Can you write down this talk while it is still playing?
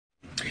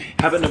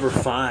Habit number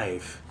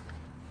 5,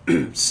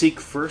 seek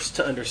first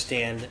to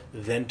understand,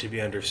 then to be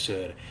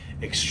understood.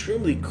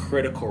 Extremely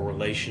critical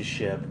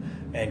relationship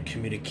and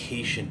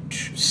communication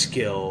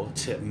skill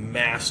to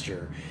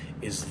master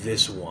is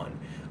this one.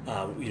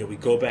 We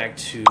go back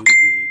to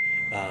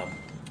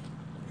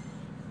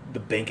the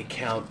bank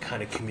account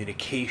kind of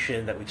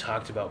communication that we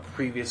talked about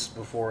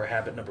before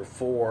habit number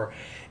 4,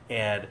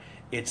 and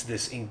it's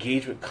this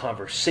engagement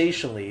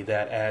conversationally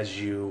that as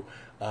you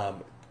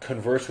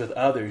converse with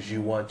others,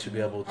 you want to be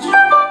able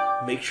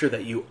to make sure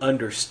that you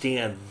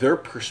understand their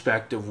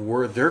perspective,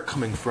 where they're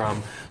coming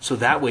from, so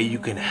that way you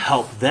can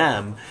help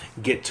them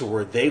get to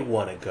where they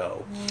want to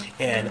go.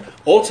 And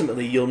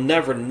ultimately, you'll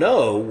never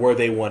know where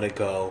they want to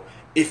go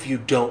if you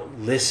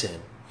don't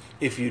listen,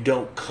 if you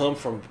don't come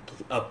from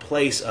a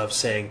place of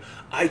saying,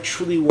 I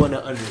truly want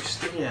to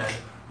understand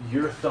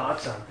your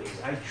thoughts on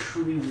things. I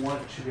truly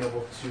want to be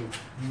able to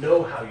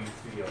know how you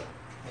feel.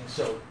 And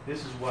so this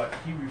is what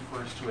he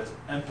refers to as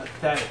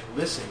empathetic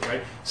listening,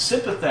 right?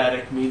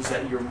 Sympathetic means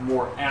that you're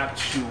more apt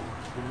to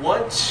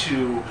want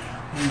to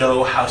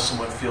know how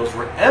someone feels,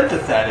 where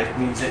empathetic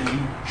means that you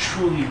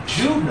truly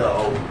do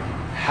know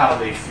how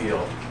they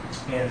feel.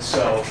 And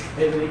so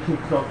it can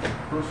come from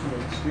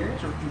personal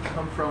experience, or it can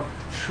come from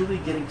truly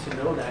getting to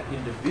know that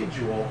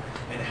individual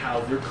and how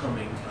they're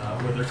coming,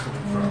 where they're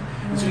coming from.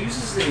 And so he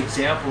uses an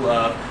example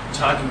of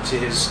talking to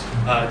his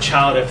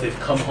child if they've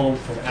come home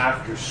from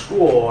after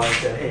school and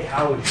said, hey,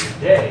 how was your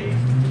day?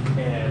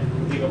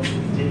 And dig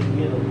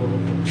in a little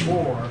bit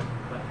more,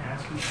 but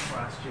asking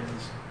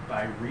questions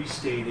by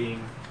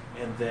restating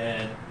and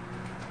then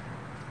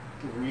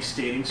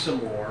restating some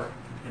more,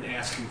 and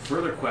asking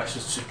further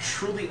questions to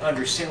truly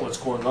understand what's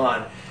going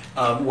on,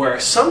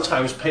 whereas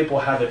sometimes people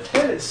have a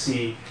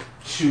tendency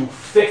to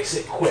fix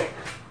it quick,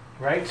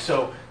 right?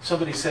 So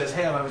somebody says,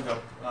 hey, I'm having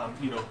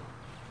a,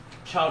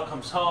 child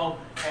comes home,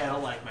 hey, I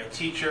don't like my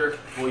teacher.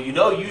 Well,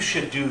 you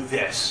should do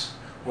this.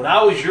 When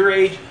I was your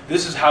age,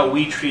 this is how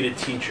we treated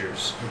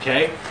teachers,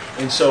 okay?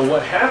 And so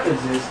what happens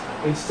is,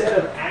 instead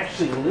of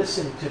actually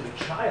listening to the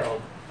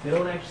child, they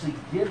don't actually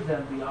give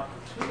them the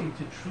opportunity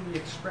to truly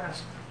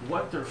express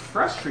what they're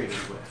frustrated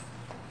with.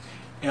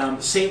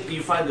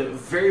 You find that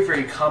very,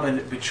 very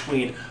common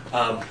between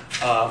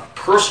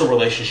personal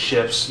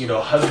relationships,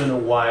 husband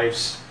and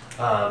wife's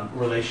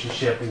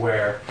relationship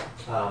where,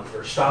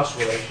 or spouse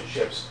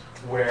relationships,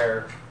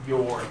 where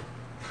you're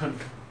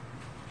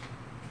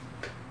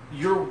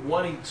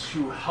wanting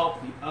to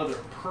help the other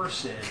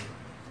person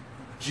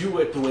do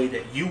it the way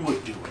that you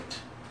would do it.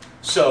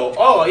 So,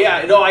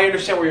 I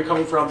understand where you're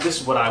coming from. This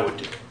is what I would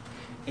do.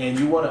 And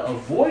you want to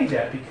avoid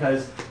that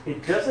because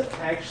it doesn't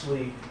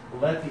actually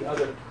let the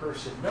other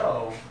person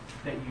know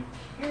that you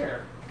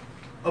care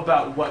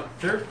about what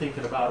they're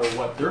thinking about or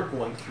what they're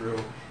going through.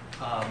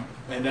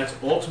 And that's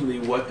ultimately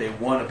what they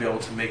want to be able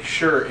to make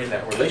sure in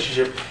that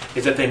relationship,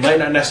 is that they might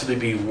not necessarily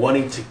be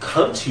wanting to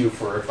come to you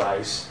for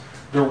advice.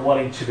 They're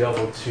wanting to be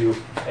able to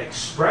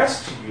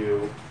express to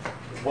you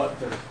what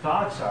their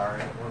thoughts are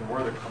and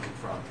where they're coming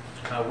from.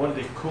 One of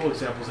the cool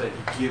examples that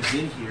he gives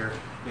in here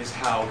is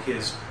how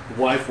his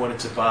wife wanted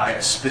to buy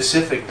a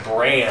specific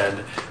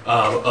brand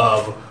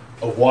of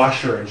a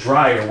washer and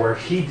dryer, where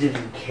he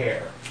didn't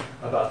care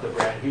about the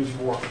brand. He was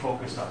more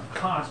focused on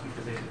cost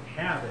because they didn't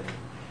have any.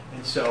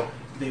 And so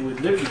they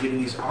would literally get in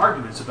these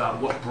arguments about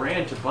what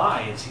brand to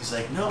buy. And he's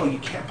like, no, you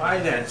can't buy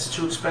that. It's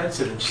too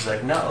expensive. And she's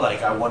like, no,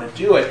 I want to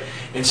do it.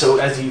 And so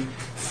as he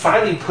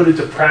finally put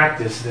into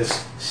practice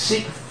this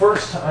seek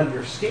first to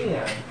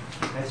understand,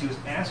 as he was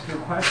asking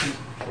her questions,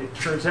 it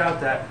turns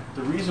out that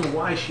the reason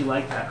why she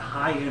liked that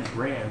high-end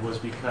brand was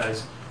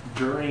because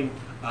during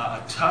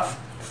a tough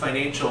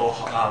financial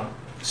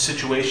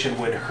situation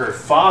when her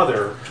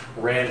father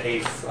ran a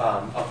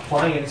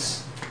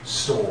appliance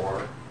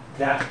store,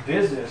 that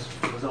business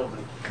was able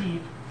to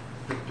keep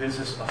the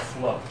business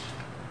afloat.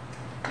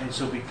 And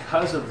so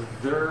because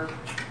of their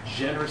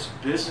generous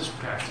business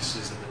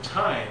practices at the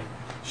time,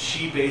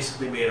 she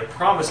basically made a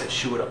promise that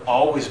she would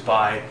always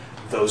buy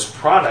those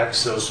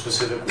products, those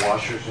specific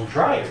washers and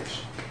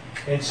dryers.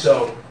 And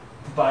so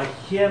by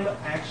him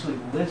actually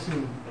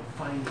listening and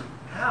finding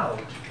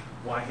out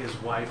why his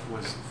wife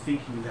was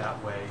thinking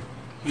that way,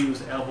 he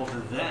was able to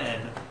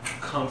then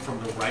come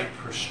from the right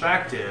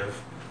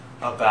perspective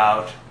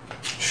about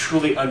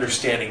truly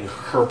understanding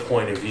her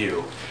point of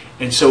view.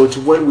 And so it's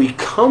when we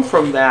come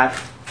from that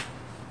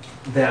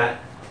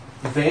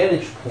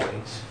vantage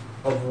point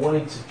of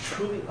wanting to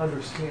truly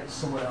understand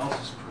someone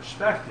else's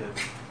perspective,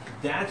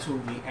 that's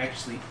when we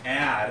actually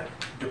add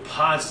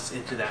deposits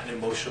into that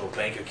emotional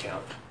bank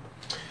account.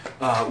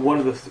 One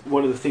of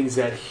the things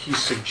that he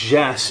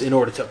suggests in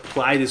order to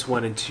apply this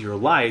one into your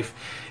life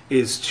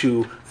is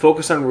to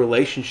focus on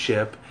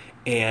relationship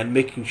and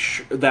making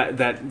sure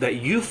that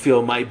you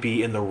feel might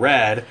be in the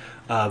red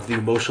of the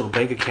emotional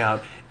bank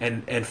account,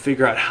 and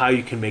figure out how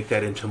you can make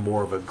that into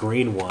more of a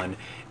green one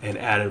and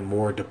add in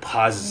more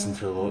deposits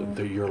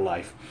into your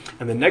life.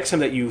 And the next time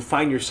that you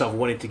find yourself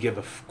wanting to give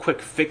a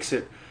quick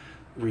fix-it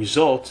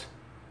result,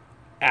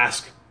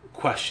 ask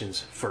questions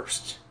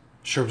first.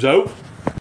 Sherm's out.